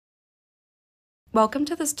Welcome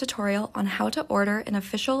to this tutorial on how to order an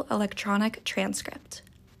official electronic transcript.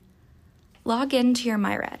 Log in to your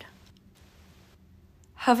MyRead.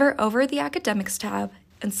 Hover over the Academics tab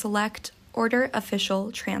and select Order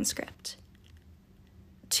Official Transcript.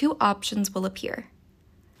 Two options will appear.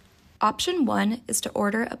 Option 1 is to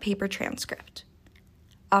order a paper transcript.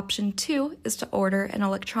 Option 2 is to order an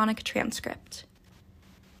electronic transcript.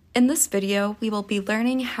 In this video, we will be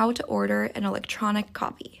learning how to order an electronic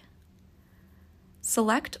copy.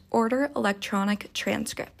 Select Order Electronic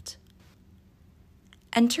Transcript.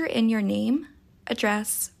 Enter in your name,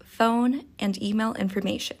 address, phone, and email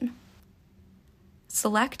information.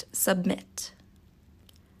 Select Submit.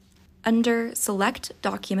 Under Select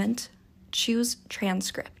Document, choose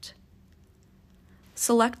Transcript.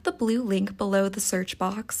 Select the blue link below the search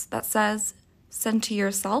box that says Send to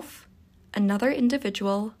yourself, another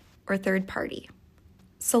individual, or third party.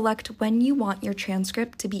 Select when you want your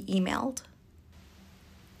transcript to be emailed.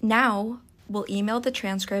 Now, we'll email the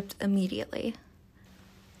transcript immediately.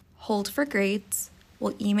 Hold for grades.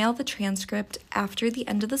 We'll email the transcript after the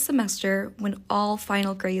end of the semester when all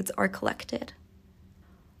final grades are collected.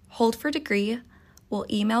 Hold for degree. We'll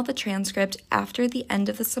email the transcript after the end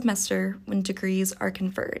of the semester when degrees are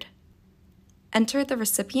conferred. Enter the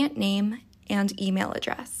recipient name and email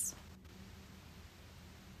address.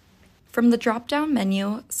 From the drop-down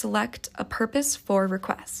menu, select a purpose for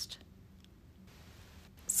request.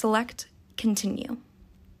 Select Continue.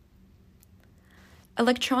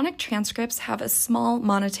 Electronic transcripts have a small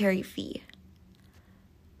monetary fee.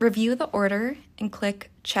 Review the order and click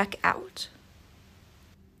Check Out.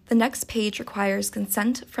 The next page requires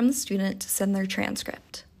consent from the student to send their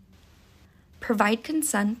transcript. Provide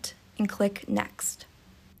consent and click Next.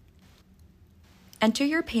 Enter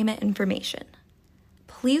your payment information.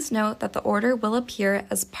 Please note that the order will appear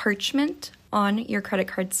as parchment on your credit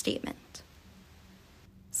card statement.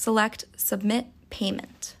 Select Submit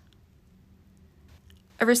Payment.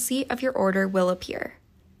 A receipt of your order will appear.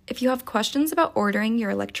 If you have questions about ordering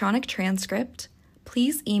your electronic transcript,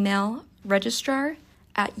 please email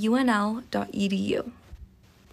registrar@unl.edu.